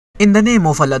In the name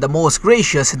of Allah, the most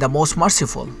gracious and the most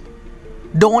merciful,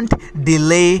 don't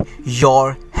delay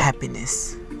your happiness.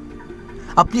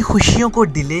 अपनी खुशियों को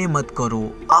delay मत करो।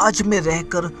 आज में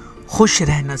रहकर खुश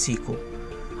रहना सीखो।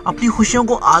 अपनी खुशियों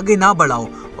को आगे ना बढ़ाओ।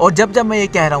 और जब मैं ये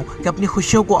कह रहा हूँ कि अपनी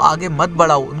खुशियों को आगे मत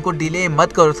बढ़ाओ, उनको डिले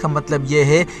मत करो, इसका मतलब ये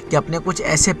है कि अपने कुछ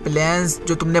ऐसे प्लान्स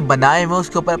जो तुमने बनाए हुए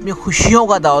उसके ऊपर अपनी खुशियों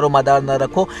का दारो मदार ना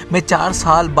रखो। मैं 4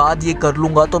 साल बाद ये कर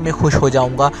लूँगा तो मैं खुश हो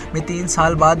जाऊँगा, मैं 3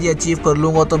 साल बाद ये अचीव कर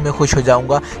लूँगा तो मैं खुश हो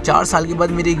जाऊँगा, 4 साल के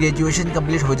बाद मेरी ग्रेजुएशन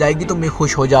कंप्लीट हो जाएगी तो मैं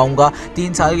खुश हो जाऊँगा,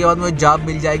 3 साल के बाद मुझे जॉब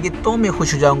मिल जाएगी तो मैं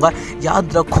खुश हो जाऊँगा।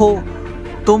 याद रखो,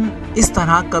 तुम इस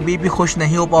तरह कभी भी खुश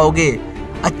नहीं हो पाओगे।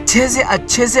 अच्छे से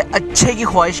अच्छे की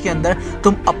ख्वाहिश के अंदर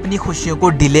तुम अपनी खुशियों को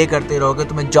डिले करते रहोगे।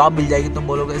 तुम्हें जॉब मिल जाएगी, तुम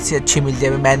बोलोगे इससे अच्छी मिल जाए,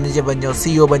 मैं मैनेजर बन जाऊँ,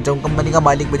 CEO बन जाऊँ, कंपनी का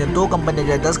मालिक बन जाऊँ, 2 कंपनी हो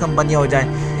जाए, 10 कंपनियाँ हो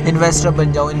जाएँ, इन्वेस्टर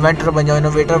बन जाऊँ, इन्वेंटर बन जाऊँ,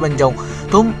 इनोवेटर बन जाऊँ।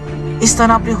 तुम इस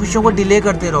तरह अपनी खुशियों को डिले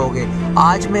करते रहोगे।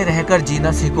 आज में रहकर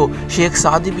जीना सीखो। शेख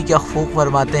सादी भी क्या खूब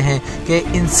फरमाते हैं कि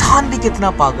इंसान भी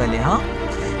कितना पागल है। हाँ,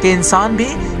 कि इंसान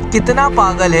भी कितना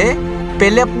पागल है,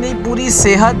 पहले अपनी पूरी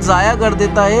सेहत ज़ाया कर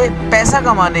देता है पैसा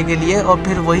कमाने के लिए और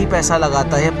फिर वही पैसा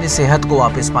लगाता है अपनी सेहत को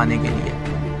वापस पाने के लिए।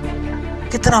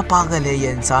 कितना पागल है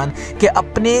ये इंसान कि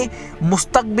अपने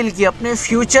मुस्तकबिल की, अपने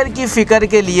फ्यूचर की फ़िक्र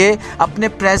के लिए अपने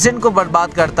प्रेजेंट को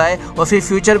बर्बाद करता है और फिर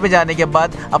फ्यूचर पे जाने के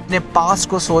बाद अपने पास्ट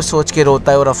को सोच के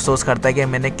रोता है और अफसोस करता है कि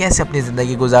मैंने कैसे अपनी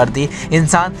ज़िंदगी गुजार दी।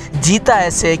 इंसान जीता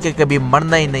ऐसे है कि कभी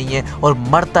मरना ही नहीं है और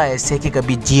मरता ऐसे है कि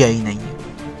कभी जिया ही नहीं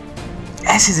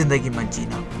है। ऐसी ज़िंदगी मत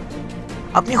जीना।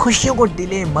 अपनी खुशियों को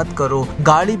डिले मत करो।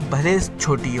 गाड़ी भले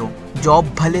छोटी हो, जॉब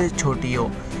भले छोटी हो,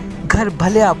 घर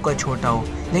भले आपका छोटा हो,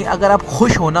 लेकिन अगर आप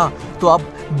खुश हो ना तो आप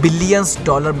बिलियंस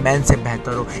डॉलर मैन से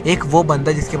बेहतर हो। एक वो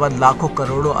बंदा जिसके पास लाखों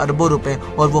करोड़ों अरबों रुपए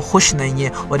और वो खुश नहीं है,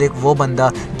 और एक वो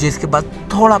बंदा जिसके पास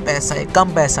थोड़ा पैसा है,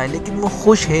 कम पैसा है, लेकिन वो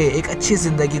खुश है, एक अच्छी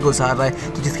ज़िंदगी गुजार रहा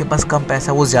है, तो जिसके पास कम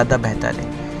पैसा वो ज़्यादा बेहतर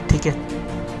है। ठीक है,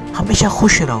 हमेशा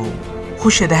खुश रहो,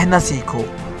 खुश रहना सीखो,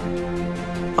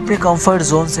 अपने कंफर्ट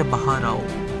जोन से बाहर आओ,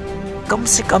 कम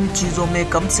से कम चीज़ों में,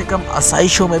 कम से कम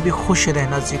आसाइशों में भी खुश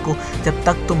रहना सीखो। जब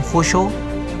तक तुम खुश हो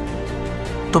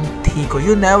तुम ठीक हो।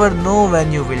 You never know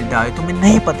when you will die. तुम्हें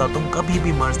नहीं पता, तुम कभी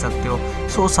भी मर सकते हो।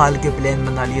 100 साल के प्लान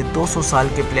बना लिए, 200 साल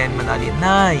के प्लान बना लिए,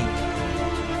 नहीं।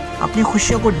 अपनी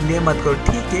खुशियों को डिले मत करो।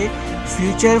 ठीक है,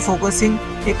 फ्यूचर फोकसिंग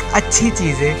एक अच्छी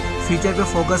चीज़ है, फ्यूचर पे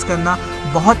फोकस करना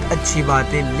बहुत अच्छी बात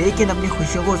है, लेकिन अपनी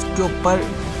खुशियों को उसके ऊपर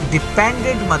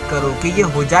डिपेंडेंट मत करो कि ये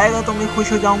हो जाएगा तो मैं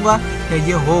खुश हो जाऊंगा या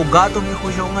ये होगा तो मैं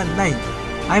खुश होऊंगा। नहीं,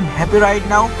 I am happy right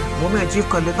now, वो मैं अचीव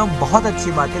कर लेता हूँ, बहुत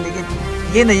अच्छी बात है, लेकिन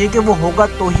ये नहीं है कि वो होगा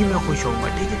तो ही मैं खुश होऊंगा।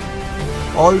 ठीक है,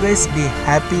 always be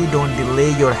happy, don't delay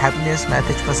your happiness.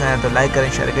 Message पसंद है तो लाइक करें,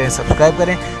 शेयर करें, सब्सक्राइब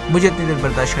करें। मुझे इतनी देर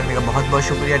बर्दाश्त करने का बहुत बहुत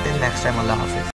शुक्रिया। टिल नेक्स्ट टाइम, अल्लाह हाफिज़।